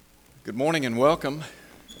Good morning and welcome.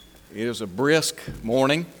 It is a brisk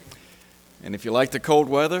morning, and if you like the cold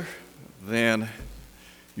weather, then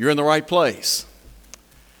you're in the right place.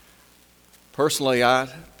 Personally, I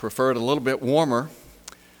prefer it a little bit warmer,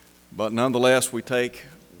 but nonetheless, we take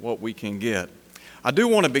what we can get. I do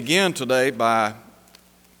want to begin today by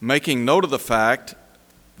making note of the fact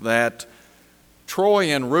that Troy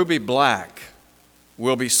and Ruby Black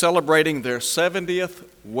will be celebrating their 70th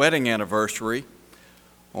wedding anniversary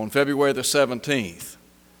on February the 17th.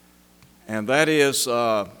 And that is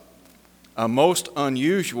a most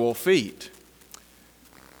unusual feat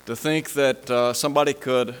to think that somebody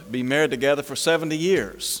could be married together for 70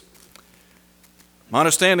 years. My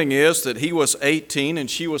understanding is that he was 18 and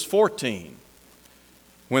she was 14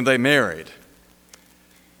 when they married.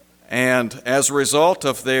 And as a result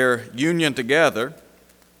of their union together,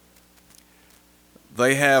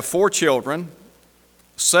 they have 4 children,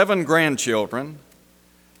 7 grandchildren,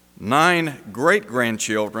 9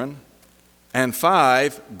 great-grandchildren, and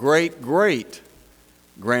 5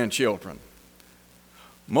 great-great-grandchildren.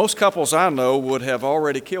 Most couples I know would have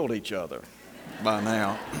already killed each other by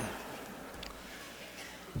now.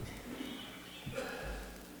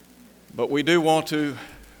 But we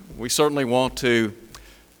certainly want to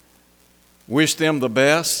wish them the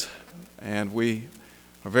best, and we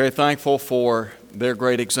are very thankful for their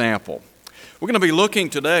great example. We're going to be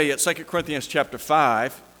looking today at 2 Corinthians chapter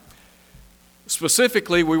 5.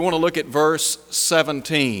 Specifically, we want to look at verse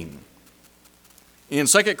 17. In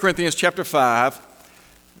 2 Corinthians chapter 5,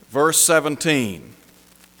 verse 17.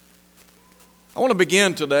 I want to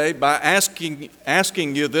begin today by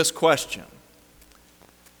asking you this question.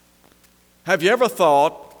 Have you ever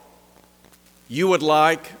thought you would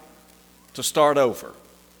like to start over?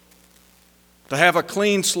 To have a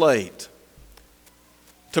clean slate?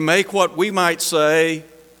 To make what we might say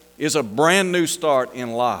is a brand new start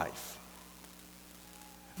in life?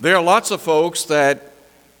 There are lots of folks that,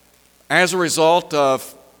 as a result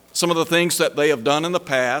of some of the things that they have done in the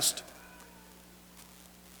past,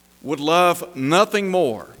 would love nothing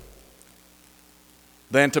more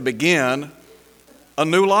than to begin a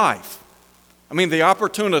new life. I mean, the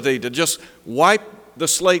opportunity to just wipe the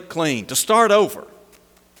slate clean, to start over,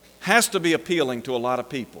 has to be appealing to a lot of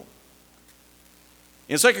people.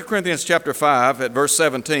 In 2 Corinthians chapter 5, at verse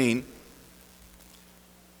 17,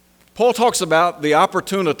 Paul talks about the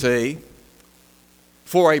opportunity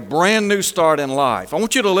for a brand new start in life. I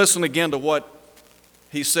want you to listen again to what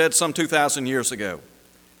he said some 2,000 years ago.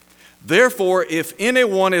 Therefore, if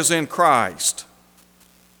anyone is in Christ,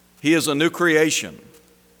 he is a new creation.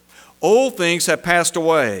 Old things have passed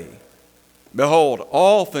away. Behold,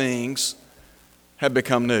 all things have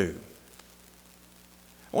become new.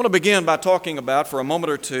 I want to begin by talking about, for a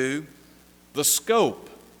moment or two, the scope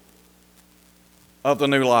of the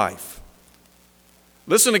new life.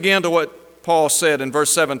 Listen again to what Paul said in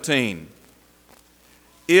verse 17.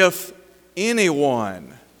 If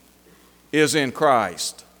anyone is in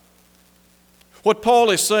Christ. What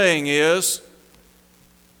Paul is saying is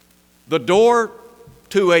the door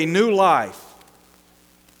to a new life,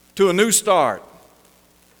 to a new start,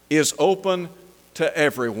 is open to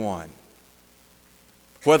everyone.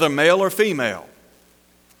 Whether male or female,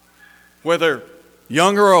 whether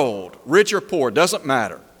young or old, rich or poor, doesn't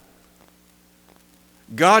matter.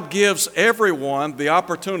 God gives everyone the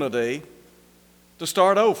opportunity to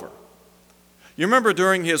start over. You remember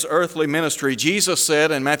during his earthly ministry, Jesus said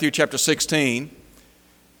in Matthew chapter 16,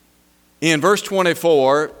 in verse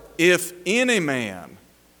 24, if any man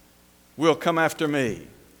will come after me.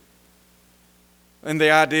 And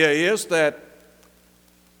the idea is that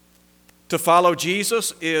to follow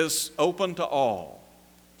Jesus is open to all.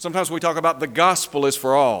 Sometimes we talk about the gospel is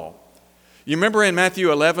for all. You remember in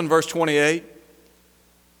Matthew 11, verse 28,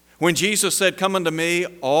 when Jesus said, come unto me,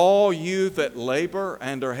 all you that labor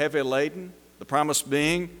and are heavy laden, the promise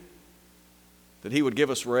being that he would give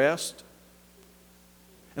us rest.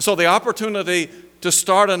 And so the opportunity to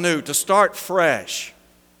start anew, to start fresh,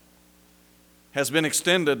 has been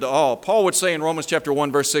extended to all. Paul would say in Romans chapter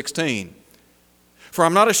 1, verse 16, for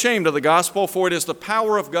I'm not ashamed of the gospel, for it is the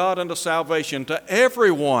power of God unto salvation to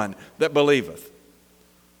everyone that believeth,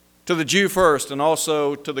 to the Jew first and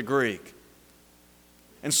also to the Greek.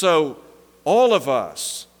 And so all of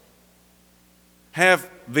us have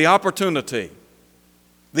the opportunity,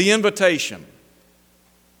 the invitation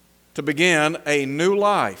to begin a new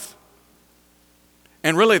life.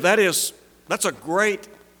 And really that's a great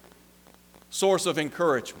source of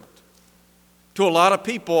encouragement to a lot of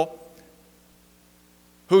people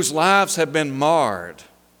whose lives have been marred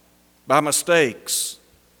by mistakes,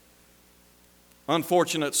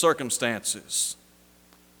 unfortunate circumstances,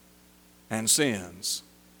 and sins.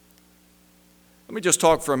 Let me just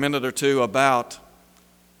talk for a minute or two about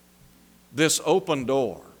this open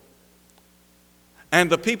door and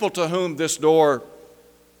the people to whom this door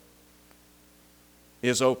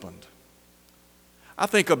is opened. I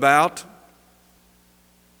think about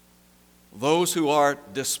those who are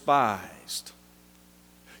despised.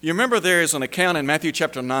 You remember there is an account in Matthew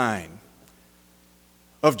chapter 9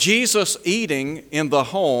 of Jesus eating in the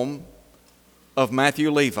home of Matthew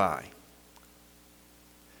Levi.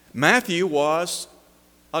 Matthew was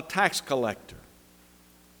a tax collector.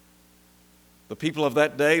 The people of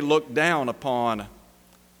that day looked down upon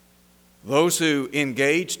those who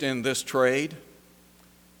engaged in this trade.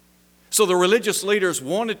 So the religious leaders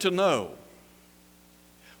wanted to know,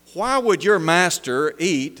 why would your master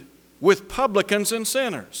eat with publicans and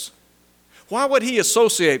sinners? Why would he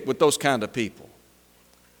associate with those kind of people?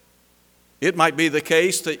 It might be the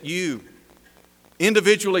case that you,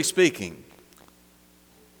 individually speaking,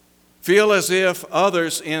 feel as if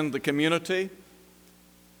others in the community,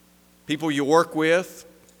 people you work with,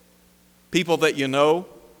 people that you know,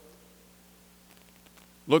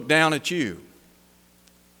 look down at you.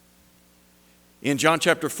 In John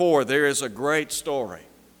chapter 4, there is a great story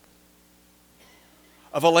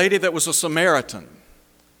of a lady that was a Samaritan.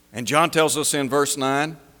 And John tells us in verse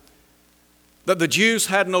 9 that the Jews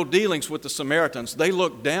had no dealings with the Samaritans. They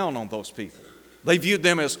looked down on those people. They viewed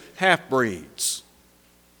them as half-breeds,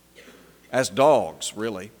 as dogs,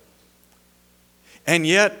 really. And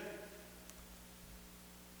yet,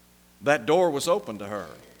 that door was open to her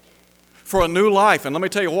for a new life. And let me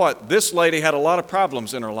tell you what, this lady had a lot of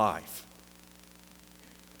problems in her life.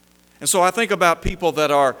 And so I think about people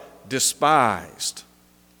that are despised.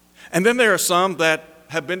 And then there are some that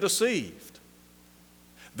have been deceived.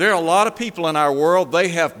 There are a lot of people in our world, they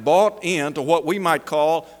have bought into what we might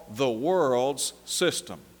call the world's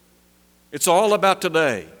system. It's all about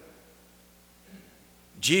today.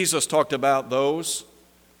 Jesus talked about those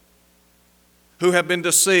who have been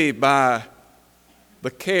deceived by the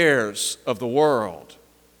cares of the world,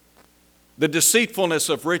 the deceitfulness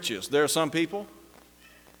of riches. There are some people,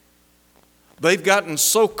 they've gotten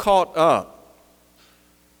so caught up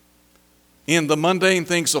in the mundane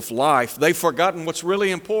things of life, they've forgotten what's really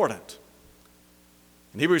important.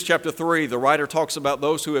 In Hebrews chapter 3, the writer talks about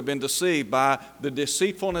those who have been deceived by the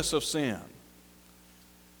deceitfulness of sin.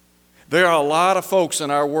 There are a lot of folks in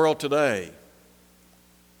our world today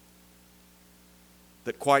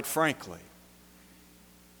that, quite frankly,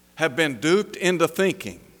 have been duped into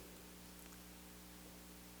thinking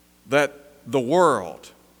that the world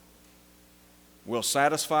will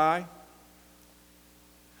satisfy,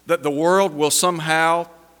 that the world will somehow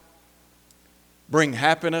bring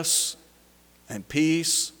happiness and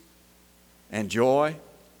peace and joy,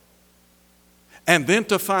 and then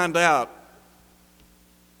to find out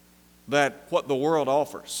that what the world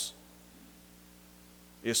offers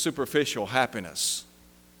is superficial happiness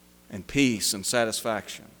and peace and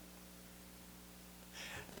satisfaction.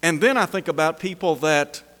 And then I think about people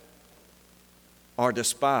that are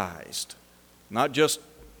despised, not just,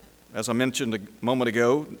 as I mentioned a moment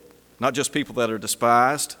ago, not just people that are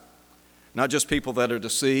despised, not just people that are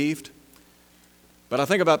deceived, but I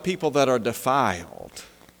think about people that are defiled.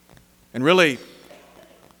 And really,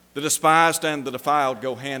 the despised and the defiled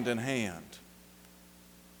go hand in hand.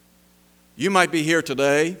 You might be here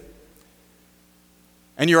today,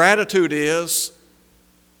 and your attitude is,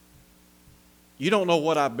 you don't know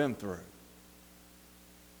what I've been through.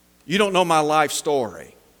 You don't know my life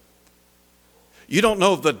story. You don't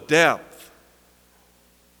know the depth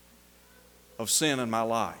of sin in my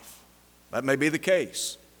life. That may be the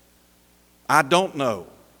case. I don't know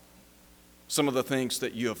some of the things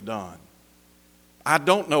that you have done. I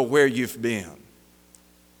don't know where you've been.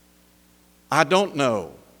 I don't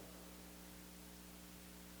know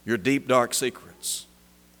your deep, dark secrets.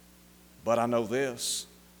 But I know this.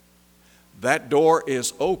 That door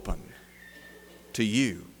is open to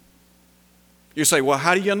you. You say, well,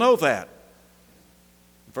 how do you know that?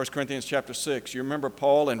 In 1 Corinthians chapter 6, you remember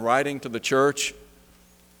Paul in writing to the church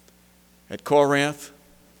at Corinth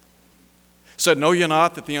said, know ye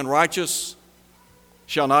not that the unrighteous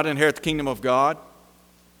shall not inherit the kingdom of God?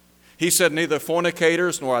 He said, neither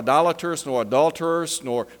fornicators, nor idolaters, nor adulterers,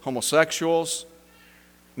 nor homosexuals,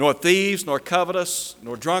 nor thieves, nor covetous,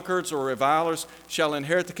 nor drunkards, or revilers shall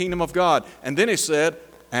inherit the kingdom of God. And then he said,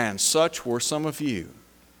 and such were some of you.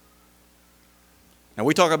 Now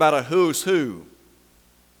we talk about a who's who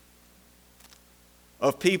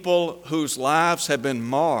of people whose lives have been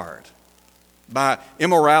marred by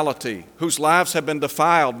immorality, whose lives have been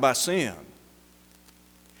defiled by sin.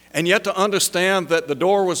 And yet to understand that the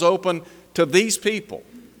door was open to these people,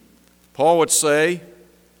 Paul would say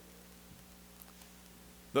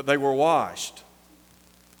that they were washed,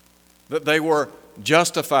 that they were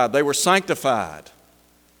justified, they were sanctified.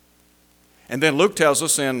 And then Luke tells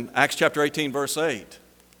us in Acts chapter 18, verse 8,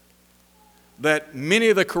 that many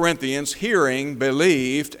of the Corinthians, hearing,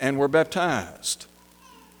 believed and were baptized.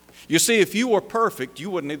 You see, if you were perfect, you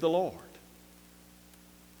wouldn't need the Lord.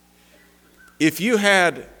 If you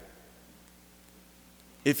had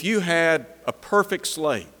a perfect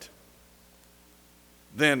slate,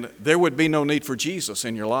 then there would be no need for Jesus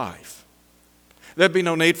in your life. There'd be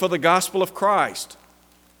no need for the gospel of Christ.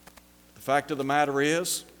 The fact of the matter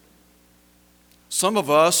is, some of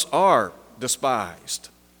us are despised.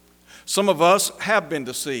 Some of us have been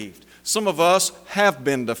deceived. Some of us have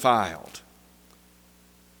been defiled.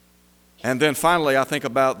 And then finally, I think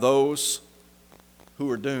about those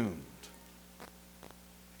who are doomed.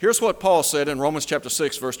 Here's what Paul said in Romans chapter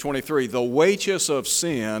 6, verse 23, "The wages of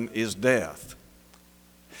sin is death."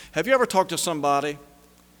 Have you ever talked to somebody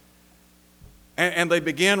and they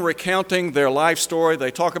begin recounting their life story?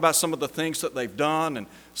 They talk about some of the things that they've done and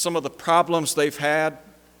some of the problems they've had.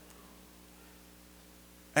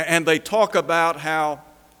 And they talk about how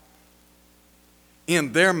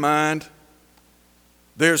in their mind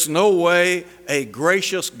there's no way a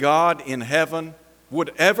gracious God in heaven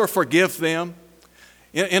would ever forgive them.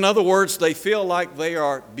 In other words, they feel like they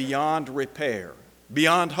are beyond repair,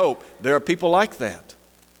 beyond hope. There are people like that.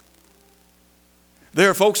 There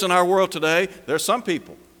are folks in our world today, there are some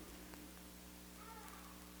people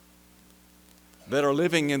that are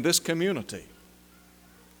living in this community.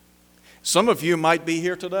 Some of you might be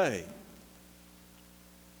here today,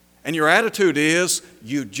 and your attitude is,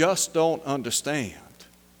 you just don't understand.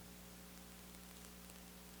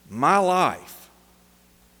 My life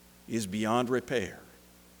is beyond repair.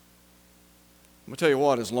 I'm going to tell you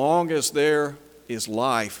what, as long as there is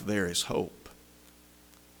life, there is hope.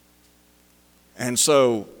 And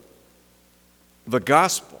so, the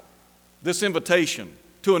gospel, this invitation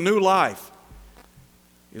to a new life,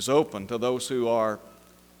 is open to those who are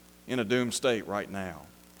in a doomed state right now.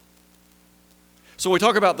 So we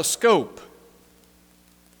talk about the scope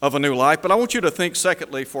of a new life, but I want you to think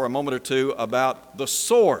secondly for a moment or two about the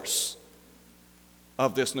source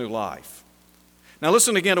of this new life. Now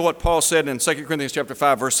listen again to what Paul said in 2 Corinthians chapter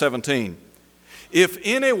 5, verse 17. If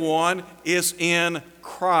anyone is in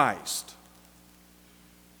Christ,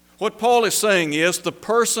 what Paul is saying is the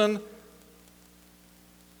person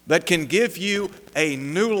that can give you a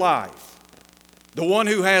new life, the one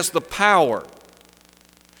who has the power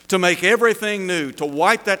to make everything new, to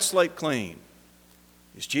wipe that slate clean,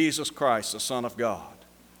 is Jesus Christ, the Son of God.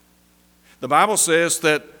 The Bible says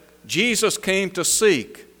that Jesus came to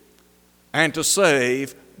seek and to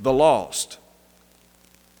save the lost.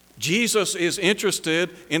 Jesus is interested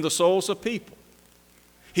in the souls of people.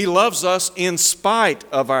 He loves us in spite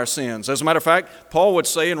of our sins. As a matter of fact, Paul would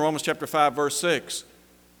say in Romans chapter 5, verse 6,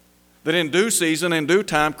 that in due season, in due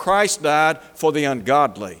time, Christ died for the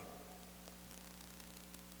ungodly.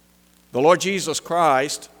 The Lord Jesus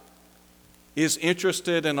Christ is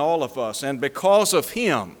interested in all of us, and because of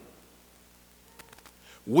Him,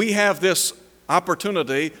 we have this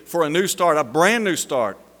opportunity for a new start, a brand new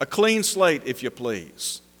start, a clean slate, if you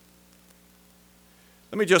please.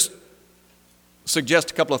 Let me just suggest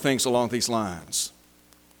a couple of things along these lines.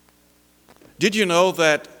 Did you know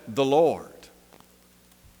that the Lord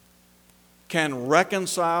can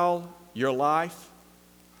reconcile your life?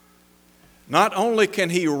 Not only can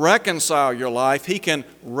He reconcile your life, He can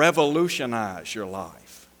revolutionize your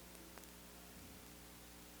life.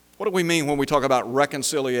 What do we mean when we talk about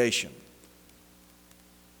reconciliation?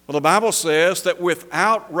 Well, the Bible says that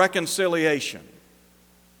without reconciliation,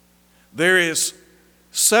 there is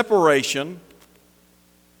separation,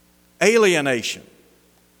 alienation.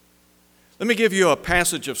 Let me give you a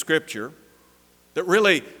passage of Scripture that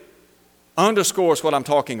really underscores what I'm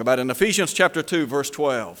talking about. In Ephesians chapter 2, verse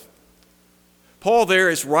 12, Paul there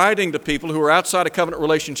is writing to people who are outside a covenant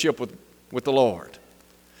relationship with the Lord.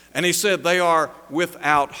 And he said they are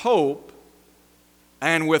without hope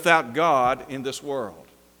and without God in this world.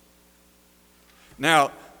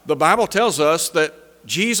 Now, the Bible tells us that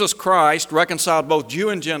Jesus Christ reconciled both Jew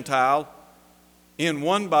and Gentile in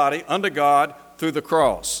one body unto God through the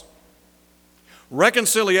cross.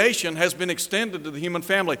 Reconciliation has been extended to the human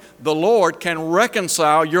family. The Lord can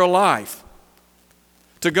reconcile your life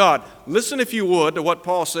to God. Listen, if you would, to what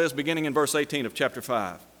Paul says beginning in verse 18 of chapter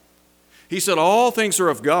 5. He said, all things are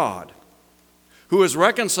of God, who has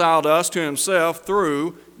reconciled us to Himself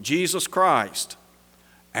through Jesus Christ,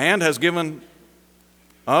 and has given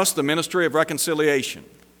us the ministry of reconciliation.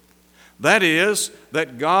 That is,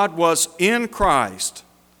 that God was in Christ,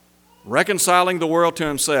 reconciling the world to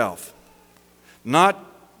himself, not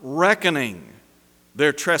reckoning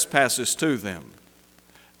their trespasses to them,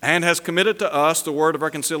 and has committed to us the word of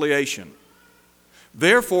reconciliation.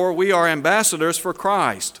 Therefore, we are ambassadors for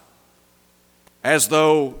Christ, as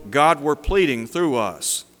though God were pleading through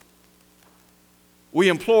us. We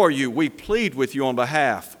implore you, we plead with you on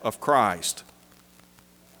behalf of Christ,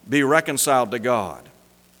 be reconciled to God.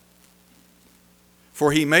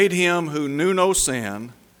 For he made him who knew no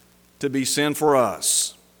sin to be sin for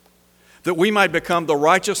us, that we might become the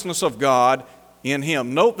righteousness of God in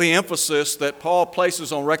him. Note the emphasis that Paul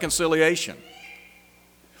places on reconciliation.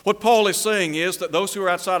 What Paul is saying is that those who are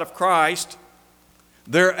outside of Christ,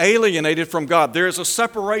 they're alienated from God. There is a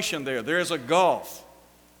separation there. There is a gulf.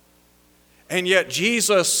 And yet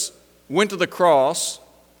Jesus went to the cross,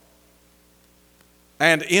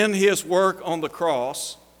 and in his work on the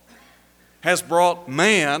cross has brought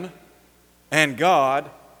man and God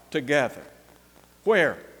together.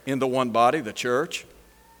 Where? In the one body, the church.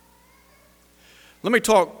 Let me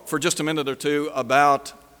talk for just a minute or two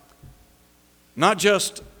about not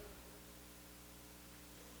just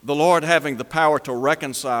the Lord having the power to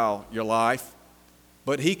reconcile your life,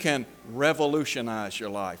 but he can revolutionize your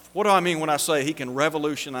life. What do I mean when I say he can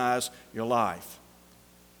revolutionize your life?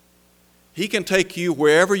 He can take you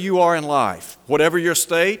wherever you are in life, whatever your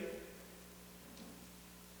state,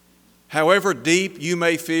 however deep you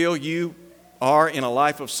may feel you are in a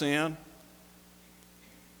life of sin,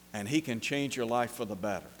 and he can change your life for the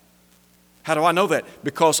better. How do I know that?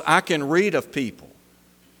 Because I can read of people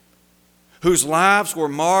whose lives were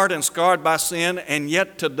marred and scarred by sin, and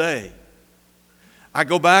yet today I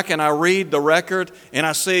go back and I read the record and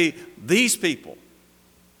I see these people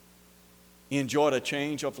enjoyed a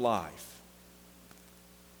change of life.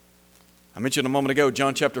 I mentioned a moment ago,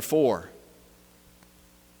 John chapter 4,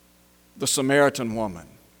 the Samaritan woman.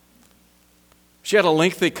 She had a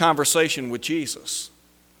lengthy conversation with Jesus.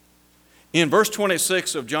 In verse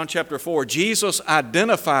 26 of John chapter 4, Jesus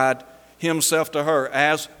identified himself to her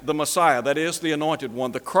as the Messiah, that is, the anointed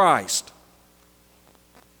one, the Christ,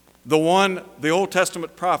 the one the Old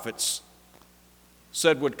Testament prophets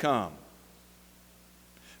said would come.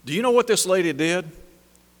 Do you know what this lady did?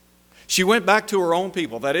 She went back to her own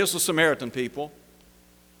people, that is, the Samaritan people,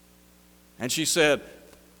 and she said,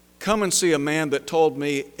 "Come and see a man that told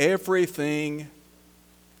me everything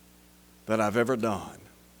that I've ever done."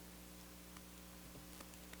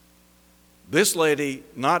 This lady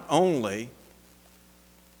not only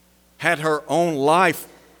had her own life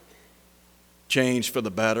changed for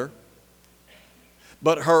the better,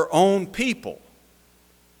 but her own people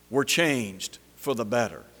were changed for the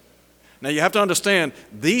better. Now you have to understand,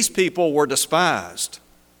 these people were despised.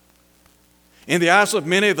 In the eyes of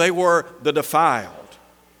many, they were the defiled,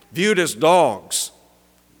 viewed as dogs.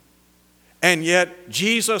 And yet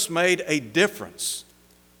Jesus made a difference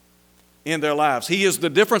in their lives. He is the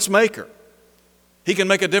difference maker. He can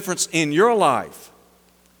make a difference in your life.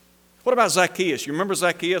 What about Zacchaeus? You remember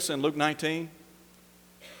Zacchaeus in Luke 19?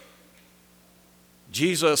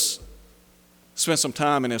 Jesus spent some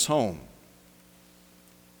time in his home.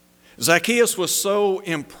 Zacchaeus was so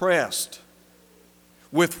impressed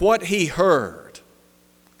with what he heard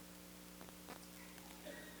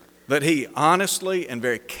that he honestly and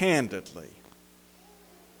very candidly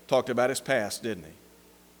talked about his past, didn't he?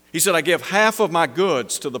 He said, "I give half of my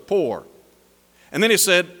goods to the poor." And then he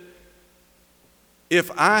said, "If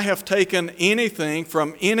I have taken anything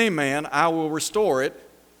from any man, I will restore it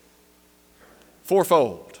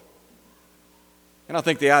fourfold." And I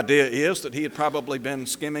think the idea is that he had probably been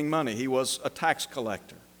skimming money. He was a tax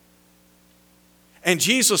collector. And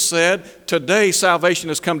Jesus said, "Today salvation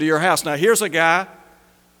has come to your house." Now here's a guy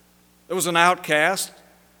that was an outcast,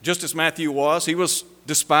 just as Matthew was. He was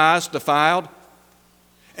despised, defiled.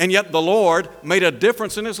 And yet the Lord made a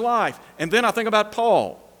difference in his life. And then I think about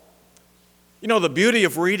Paul. You know, the beauty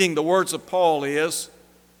of reading the words of Paul is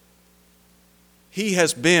he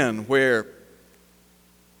has been where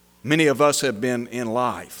many of us have been in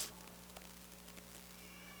life.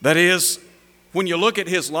 That is, when you look at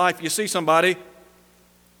his life, you see somebody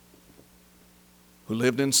who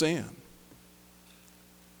lived in sin.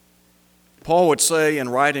 Paul would say in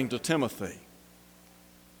writing to Timothy,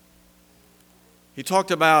 he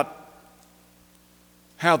talked about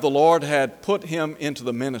how the Lord had put him into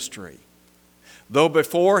the ministry. Though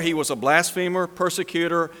before he was a blasphemer,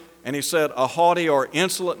 persecutor, and he said a haughty or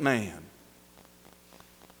insolent man.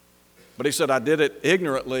 But he said, "I did it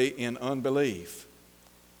ignorantly in unbelief."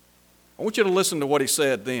 I want you to listen to what he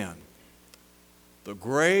said then. "The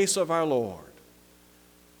grace of our Lord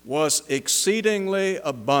was exceedingly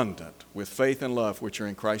abundant with faith and love which are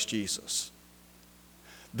in Christ Jesus.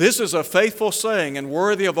 This is a faithful saying and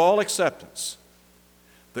worthy of all acceptance,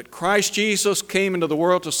 that Christ Jesus came into the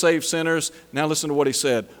world to save sinners. Now listen to what he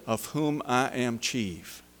said, of whom I am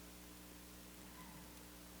chief.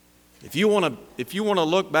 If you want to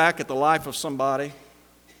look back at the life of somebody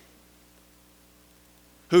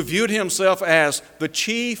who viewed himself as the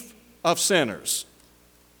chief of sinners,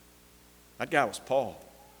 that guy was Paul.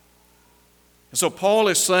 And so Paul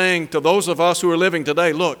is saying to those of us who are living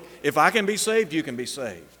today, look, if I can be saved, you can be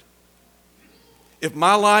saved. If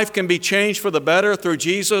my life can be changed for the better through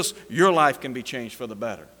Jesus, your life can be changed for the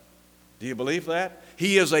better. Do you believe that?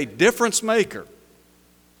 He is a difference maker.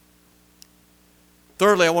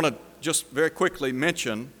 Thirdly, I want to just very quickly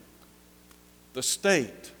mention the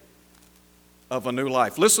state of a new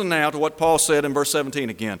life. Listen now to what Paul said in verse 17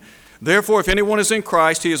 again. Therefore, if anyone is in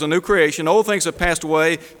Christ, he is a new creation. Old things have passed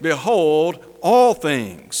away. Behold, all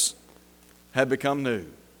things have become new.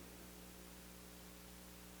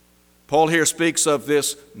 Paul here speaks of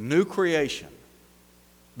this new creation,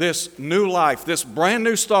 this new life, this brand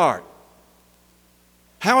new start.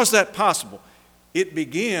 How is that possible? It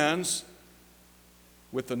begins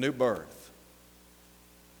with the new birth.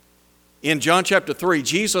 In John chapter 3,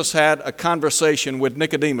 Jesus had a conversation with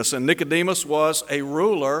Nicodemus, and Nicodemus was a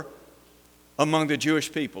ruler among the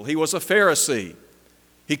Jewish people. He was a Pharisee.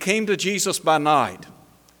 He came to Jesus by night,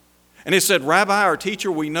 and he said, Rabbi or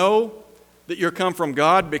teacher, we know that you're come from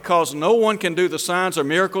God, because no one can do the signs or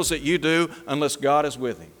miracles that you do unless God is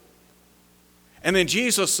with him. And then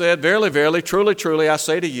Jesus said, Verily, verily, truly, truly, I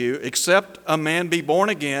say to you, except a man be born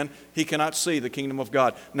again, he cannot see the kingdom of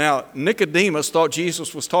God. Now, Nicodemus thought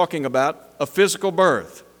Jesus was talking about a physical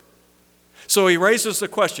birth. So he raises the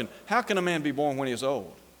question, how can a man be born when he is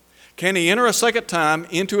old? Can he enter a second time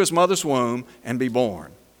into his mother's womb and be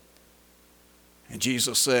born? And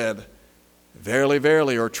Jesus said, Verily,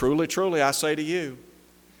 verily, or truly, truly, I say to you,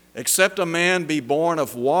 except a man be born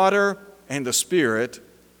of water and the Spirit,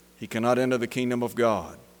 he cannot enter the kingdom of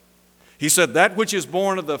God. He said, that which is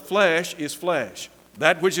born of the flesh is flesh.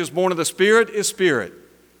 That which is born of the Spirit is spirit.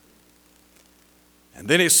 And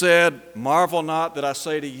then he said, marvel not that I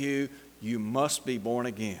say to you, you must be born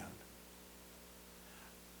again.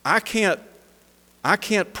 I can't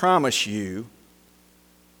promise you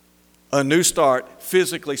a new start,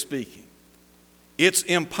 physically speaking. It's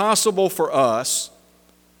impossible for us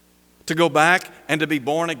to go back and to be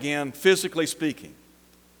born again, physically speaking.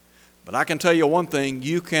 But I can tell you one thing,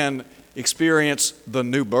 you can experience the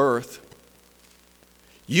new birth.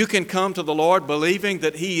 You can come to the Lord believing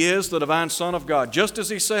that He is the divine Son of God, just as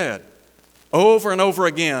He said over and over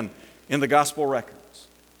again in the gospel records.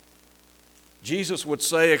 Jesus would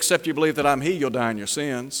say, except you believe that I'm He, you'll die in your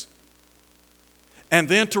sins. And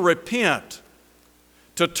then to repent,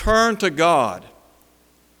 to turn to God,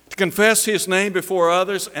 to confess His name before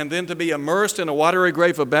others, and then to be immersed in a watery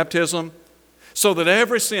grave of baptism so that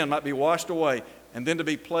every sin might be washed away, and then to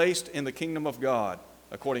be placed in the kingdom of God,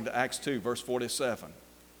 according to Acts 2, verse 47.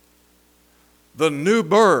 The new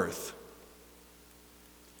birth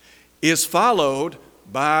is followed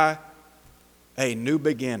by a new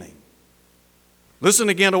beginning. Listen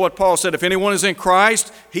again to what Paul said. If anyone is in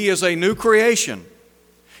Christ, he is a new creation.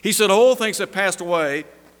 He said, old things have passed away,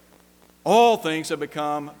 all things have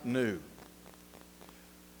become new.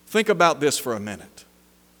 Think about this for a minute.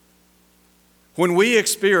 When we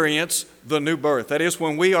experience the new birth, that is,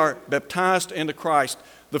 when we are baptized into Christ,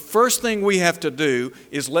 the first thing we have to do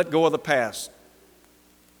is let go of the past.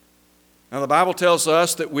 Now, the Bible tells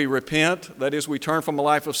us that we repent, that is, we turn from a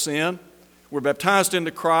life of sin. We're baptized into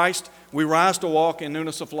Christ. We rise to walk in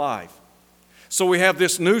newness of life. So we have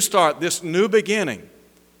this new start, this new beginning.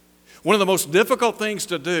 One of the most difficult things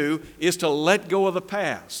to do is to let go of the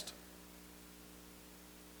past.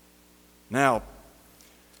 Now,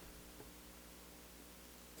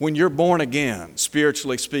 when you're born again,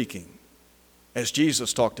 spiritually speaking, as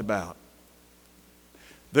Jesus talked about,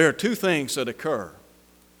 there are two things that occur.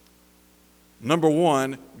 Number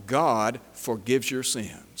one, God forgives your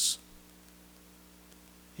sins.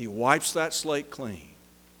 He wipes that slate clean.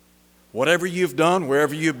 Whatever you've done,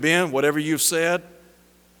 wherever you've been, whatever you've said,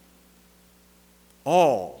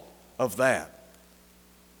 all of that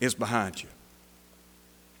is behind you.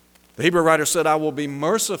 The Hebrew writer said, I will be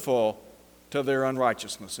merciful to their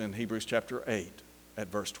unrighteousness in Hebrews chapter 8 at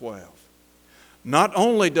verse 12. Not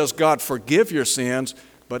only does God forgive your sins,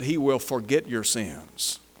 but He will forget your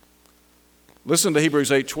sins. Listen to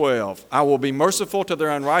Hebrews 8:12. I will be merciful to their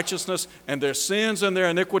unrighteousness, and their sins and their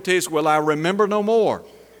iniquities will I remember no more.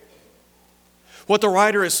 What the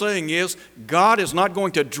writer is saying is, God is not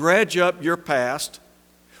going to dredge up your past.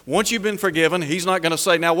 Once you've been forgiven, He's not going to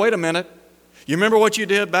say, now wait a minute, you remember what you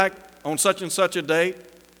did back on such and such a date?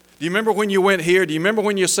 Do you remember when you went here? Do you remember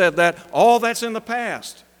when you said that? All that's in the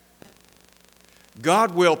past.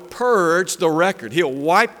 God will purge the record. He'll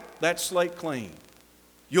wipe that slate clean.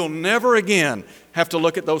 You'll never again have to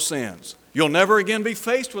look at those sins. You'll never again be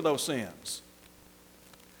faced with those sins.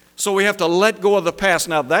 So we have to let go of the past.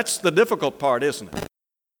 Now that's the difficult part, isn't it?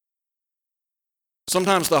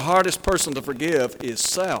 Sometimes the hardest person to forgive is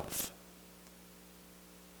self.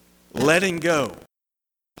 Letting go.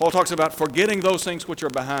 Paul talks about forgetting those things which are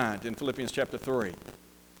behind in Philippians chapter 3.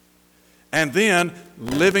 And then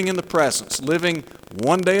living in the presence, living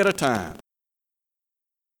one day at a time.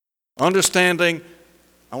 Understanding,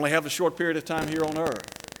 I only have a short period of time here on earth.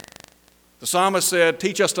 The psalmist said,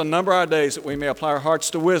 teach us to number our days that we may apply our hearts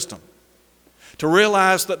to wisdom. To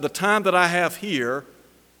realize that the time that I have here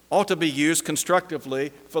ought to be used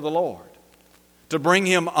constructively for the Lord. To bring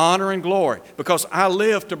Him honor and glory. Because I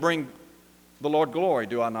live to bring the Lord glory,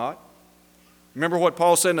 do I not? Remember what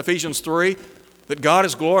Paul said in Ephesians 3? That God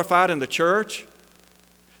is glorified in the church.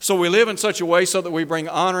 So we live in such a way so that we bring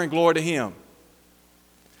honor and glory to Him.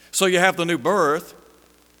 So you have the new birth.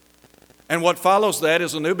 And what follows that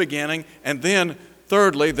is a new beginning. And then,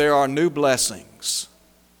 thirdly, there are new blessings.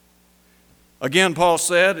 Again, Paul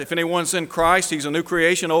said, if anyone's in Christ, he's a new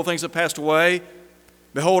creation. Old things have passed away.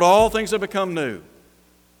 Behold, all things have become new.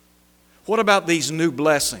 What about these new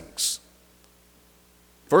blessings?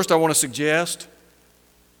 First, I want to suggest,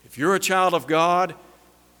 if you're a child of God,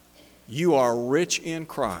 you are rich in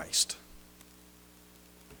Christ.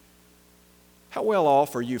 How well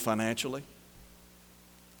off are you financially?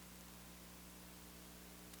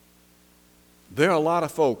 There are a lot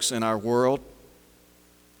of folks in our world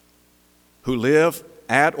who live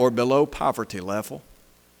at or below poverty level.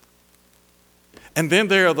 And then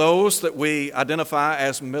there are those that we identify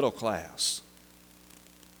as middle class.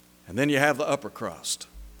 And then you have the upper crust.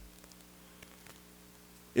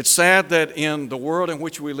 It's sad that in the world in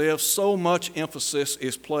which we live, so much emphasis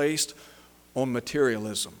is placed on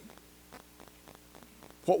materialism,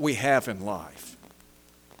 what we have in life.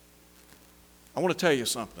 I want to tell you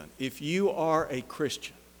something. If you are a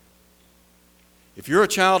Christian, if you're a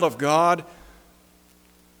child of God,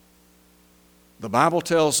 the Bible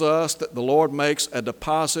tells us that the Lord makes a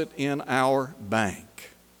deposit in our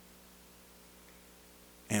bank.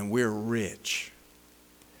 And we're rich.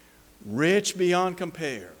 Rich beyond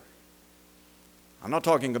compare. I'm not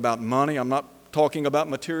talking about money. I'm not talking about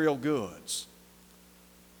material goods.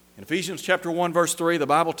 In Ephesians chapter 1, verse 3, the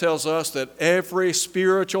Bible tells us that every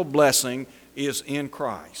spiritual blessing is in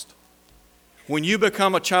Christ. When you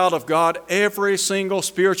become a child of God, every single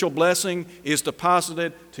spiritual blessing is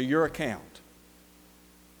deposited to your account.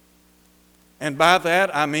 And by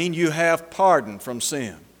that, I mean you have pardon from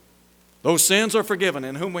sin. Those sins are forgiven,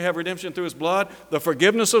 in whom we have redemption through His blood, the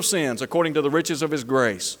forgiveness of sins according to the riches of His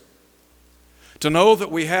grace. To know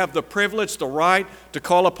that we have the privilege, the right to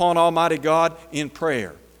call upon Almighty God in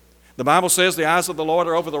prayer. The Bible says the eyes of the Lord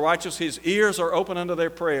are over the righteous. His ears are open unto their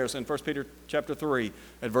prayers in 1 Peter chapter 3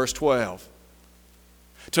 at verse 12.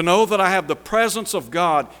 To know that I have the presence of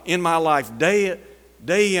God in my life day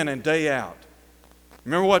in and day out.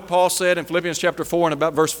 Remember what Paul said in Philippians chapter 4 and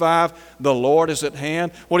about verse 5? The Lord is at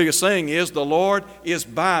hand. What he is saying is the Lord is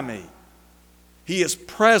by me. He is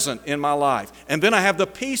present in my life. And then I have the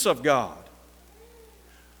peace of God.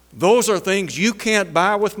 Those are things you can't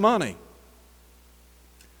buy with money.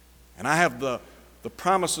 And I have the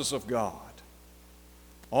promises of God.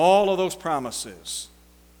 All of those promises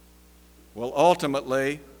will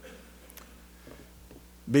ultimately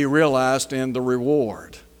be realized in the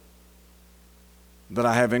reward that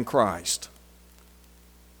I have in Christ.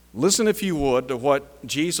 Listen, if you would, to what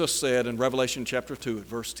Jesus said in Revelation chapter 2 at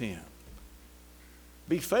verse 10.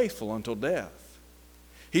 Be faithful until death.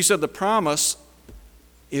 He said the promise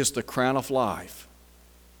is the crown of life.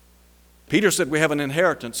 Peter said we have an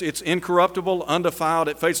inheritance. It's incorruptible, undefiled,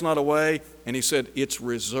 it fades not away. And he said it's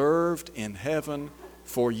reserved in heaven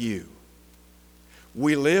for you.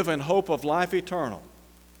 We live in hope of life eternal,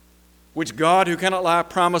 which God, who cannot lie,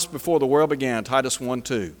 promised before the world began, Titus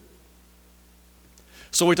 1:2.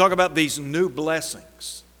 So we talk about these new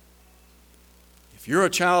blessings. If you're a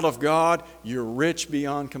child of God, you're rich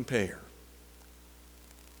beyond compare.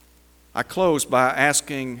 I close by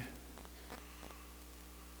asking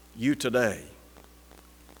you today,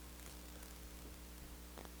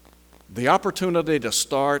 the opportunity to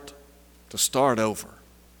start over.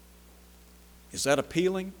 Is that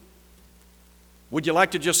appealing? Would you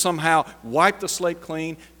like to just somehow wipe the slate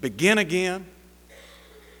clean, begin again?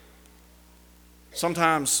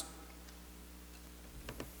 Sometimes,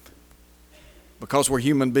 because we're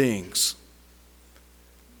human beings,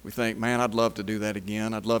 we think, man, I'd love to do that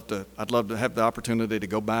again. I'd love to have the opportunity to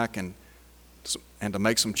go back and to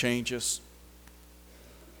make some changes.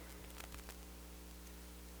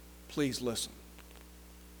 Please listen.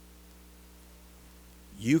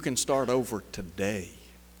 You can start over today.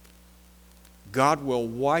 God will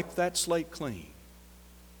wipe that slate clean,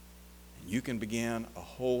 and you can begin a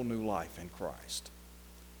whole new life in Christ.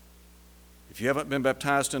 If you haven't been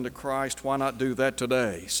baptized into Christ, why not do that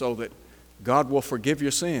today so that God will forgive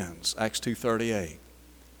your sins, Acts 2:38.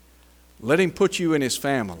 Let Him put you in His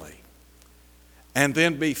family, and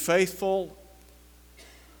then be faithful,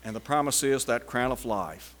 and the promise is that crown of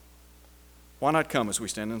life. Why not come as we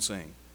stand and sing?